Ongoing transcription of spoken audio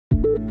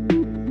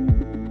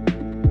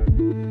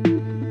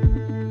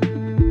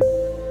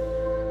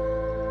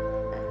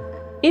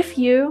If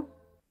you,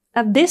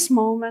 at this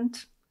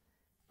moment,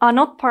 are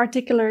not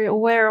particularly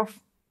aware of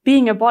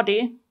being a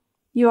body,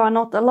 you are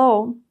not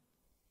alone.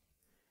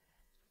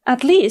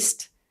 At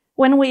least,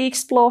 when we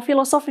explore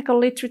philosophical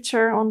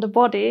literature on the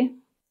body,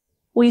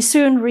 we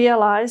soon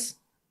realize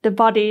the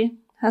body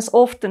has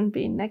often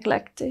been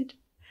neglected.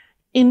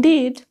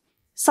 Indeed,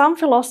 some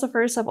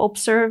philosophers have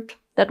observed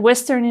that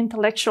Western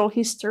intellectual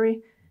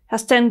history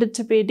has tended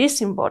to be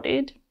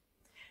disembodied,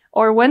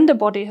 or when the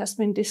body has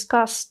been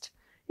discussed,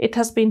 it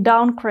has been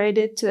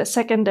downgraded to a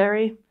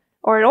secondary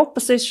or an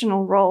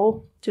oppositional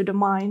role to the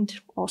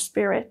mind or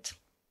spirit.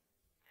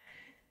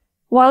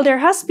 While there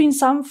has been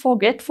some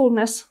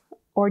forgetfulness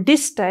or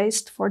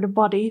distaste for the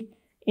body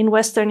in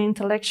Western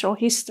intellectual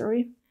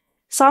history,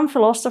 some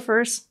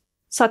philosophers,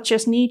 such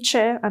as Nietzsche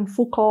and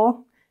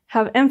Foucault,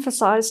 have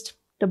emphasized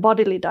the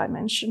bodily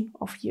dimension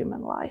of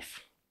human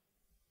life.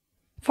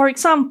 For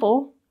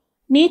example,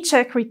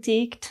 Nietzsche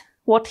critiqued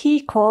what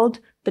he called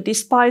the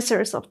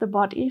despisers of the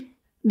body,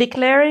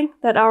 declaring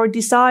that our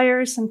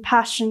desires and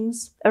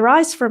passions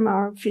arise from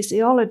our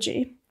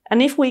physiology,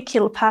 and if we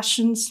kill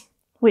passions,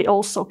 we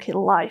also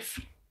kill life.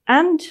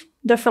 And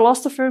the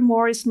philosopher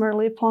Maurice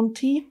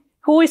Merleau-Ponty,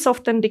 who is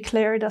often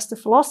declared as the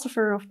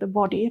philosopher of the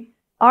body,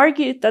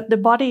 argued that the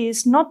body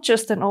is not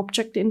just an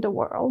object in the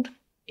world,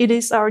 it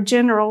is our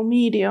general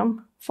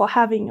medium for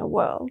having a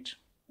world.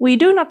 We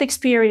do not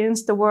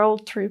experience the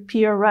world through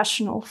pure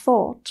rational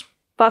thought,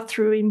 but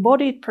through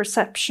embodied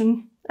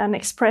perception and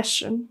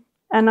expression,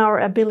 and our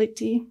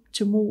ability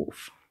to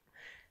move.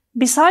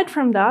 Beside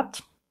from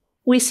that,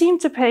 we seem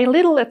to pay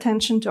little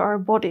attention to our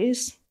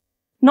bodies,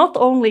 not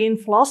only in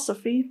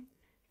philosophy,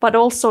 but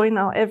also in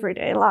our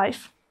everyday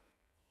life.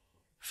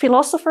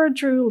 Philosopher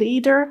Drew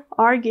Leader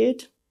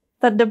argued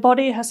that the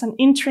body has an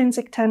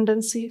intrinsic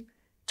tendency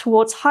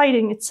towards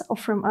hiding itself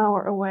from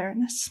our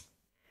awareness.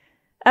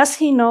 As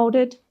he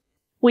noted,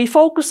 we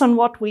focus on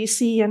what we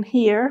see and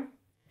hear,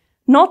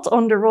 not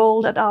on the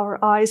role that our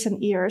eyes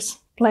and ears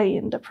play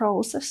in the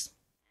process.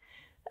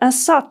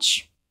 As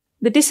such,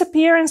 the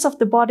disappearance of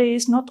the body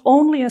is not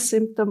only a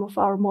symptom of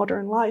our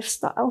modern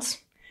lifestyles,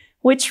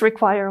 which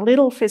require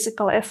little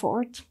physical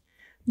effort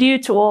due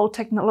to all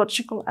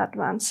technological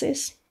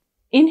advances.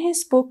 In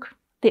his book,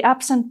 The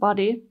Absent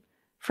Body,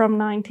 from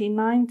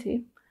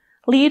 1990,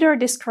 Leader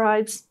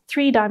describes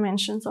 3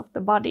 dimensions of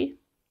the body.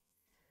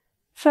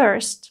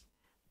 First,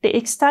 the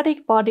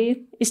ecstatic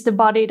body is the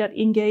body that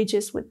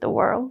engages with the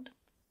world.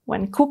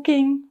 When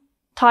cooking,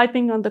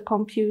 typing on the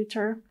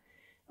computer,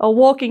 or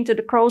walking to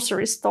the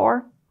grocery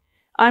store,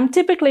 I'm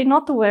typically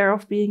not aware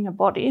of being a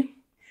body,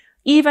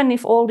 even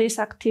if all these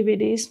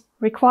activities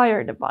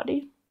require the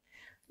body.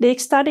 The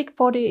ecstatic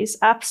body is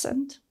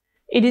absent.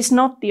 It is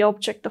not the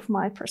object of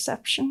my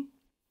perception.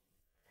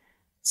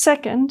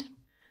 Second,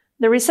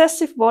 the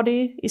recessive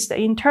body is the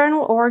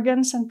internal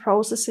organs and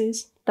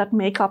processes that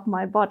make up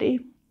my body.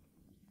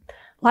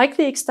 Like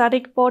the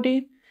ecstatic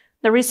body,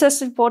 the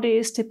recessive body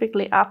is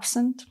typically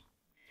absent.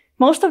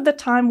 Most of the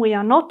time, we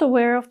are not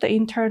aware of the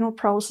internal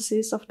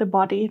processes of the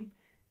body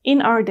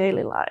in our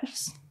daily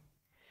lives.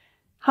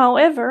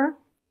 However,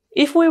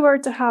 if we were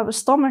to have a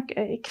stomach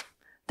ache,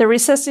 the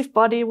recessive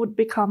body would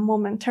become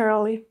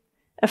momentarily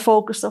a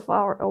focus of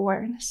our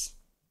awareness.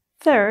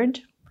 Third,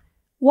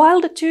 while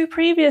the 2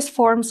 previous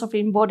forms of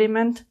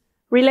embodiment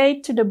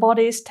relate to the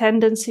body's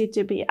tendency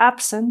to be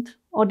absent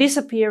or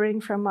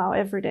disappearing from our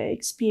everyday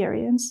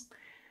experience,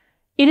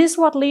 it is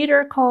what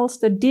Leader calls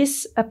the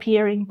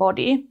disappearing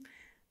body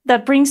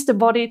that brings the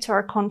body to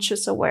our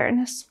conscious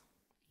awareness.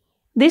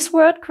 This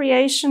word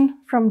creation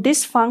from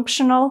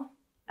dysfunctional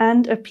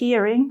and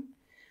appearing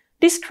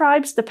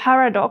describes the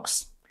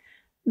paradox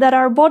that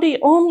our body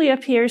only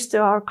appears to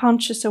our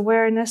conscious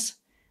awareness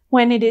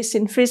when it is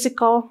in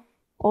physical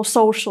or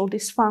social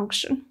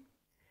dysfunction.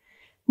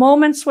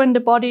 Moments when the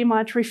body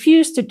might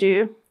refuse to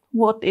do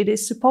what it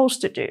is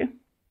supposed to do.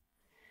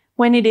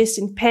 When it is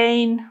in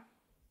pain,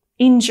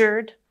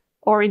 injured,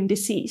 or in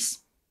disease.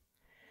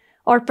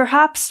 Or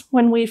perhaps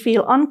when we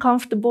feel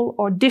uncomfortable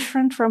or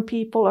different from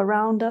people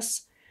around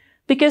us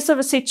because of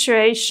a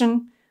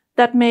situation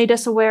that made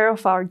us aware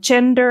of our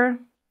gender,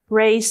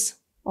 race,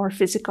 or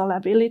physical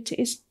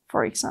abilities,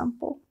 for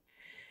example.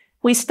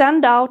 We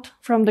stand out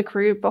from the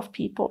group of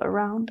people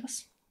around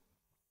us.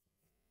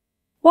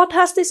 What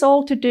has this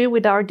all to do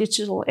with our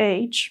digital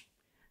age?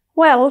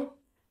 Well,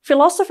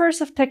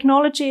 philosophers of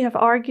technology have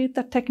argued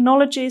that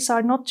technologies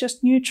are not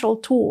just neutral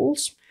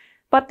tools,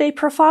 but they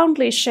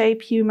profoundly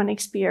shape human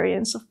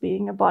experience of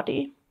being a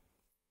body.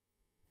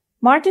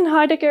 Martin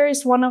Heidegger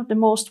is one of the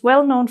most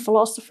well-known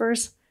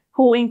philosophers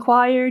who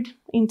inquired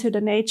into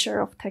the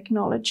nature of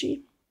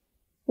technology.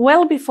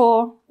 Well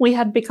before we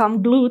had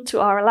become glued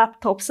to our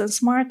laptops and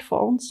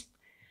smartphones,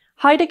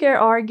 Heidegger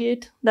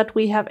argued that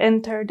we have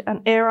entered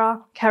an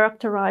era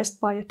characterized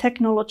by a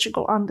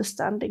technological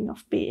understanding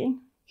of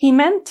being. He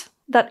meant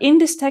that in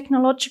this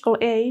technological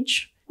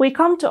age, we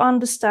come to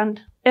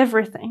understand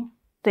everything,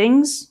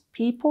 things,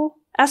 people,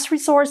 as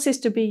resources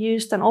to be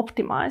used and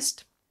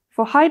optimized.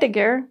 For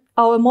Heidegger,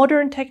 our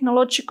modern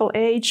technological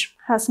age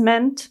has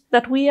meant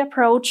that we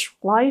approach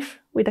life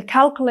with a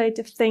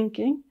calculative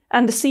thinking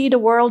and see the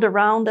world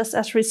around us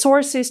as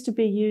resources to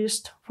be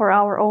used for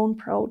our own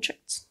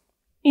projects.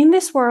 In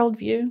this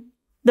worldview,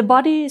 the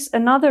body is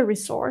another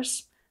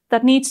resource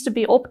that needs to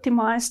be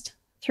optimized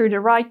through the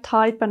right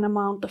type and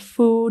amount of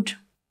food,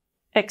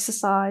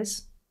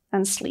 exercise,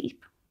 and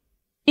sleep.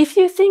 If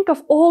you think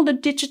of all the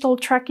digital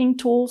tracking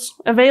tools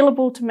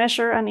available to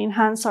measure and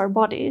enhance our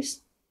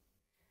bodies,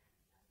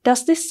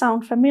 does this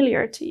sound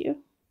familiar to you?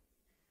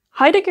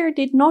 Heidegger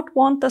did not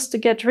want us to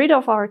get rid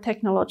of our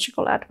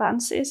technological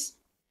advances.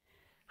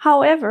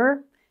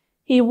 However,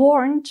 he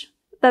warned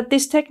that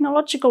this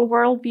technological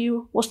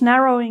worldview was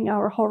narrowing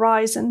our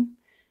horizon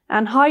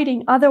and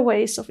hiding other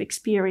ways of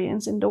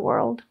experience in the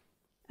world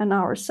and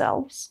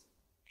ourselves.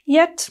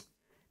 Yet,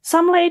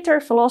 some later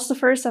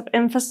philosophers have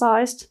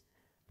emphasized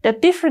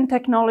that different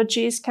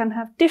technologies can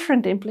have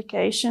different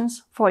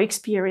implications for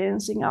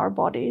experiencing our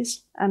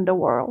bodies and the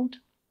world.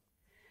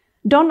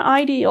 Don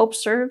Eide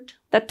observed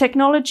that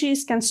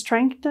technologies can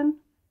strengthen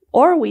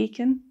or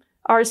weaken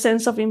our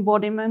sense of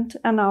embodiment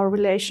and our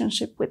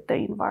relationship with the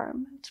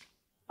environment.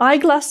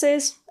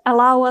 Eyeglasses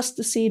allow us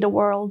to see the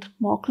world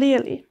more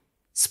clearly.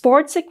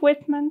 Sports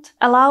equipment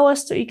allow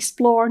us to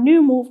explore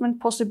new movement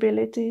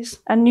possibilities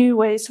and new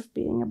ways of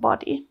being a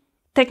body.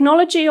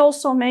 Technology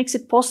also makes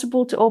it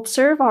possible to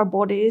observe our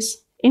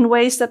bodies in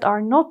ways that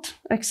are not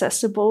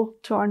accessible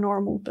to our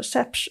normal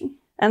perception,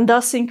 and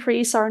thus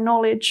increase our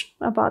knowledge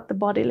about the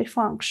bodily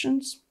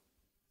functions.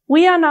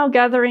 We are now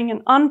gathering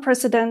an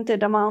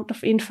unprecedented amount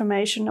of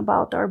information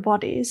about our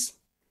bodies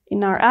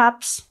in our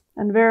apps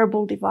and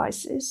wearable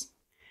devices,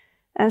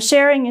 and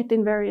sharing it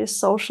in various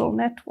social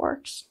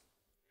networks.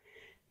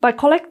 By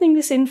collecting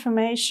this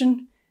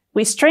information,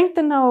 we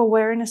strengthen our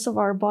awareness of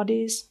our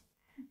bodies,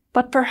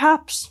 but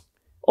perhaps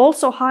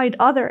also hide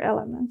other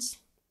elements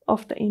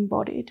of the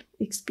embodied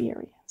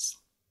experience.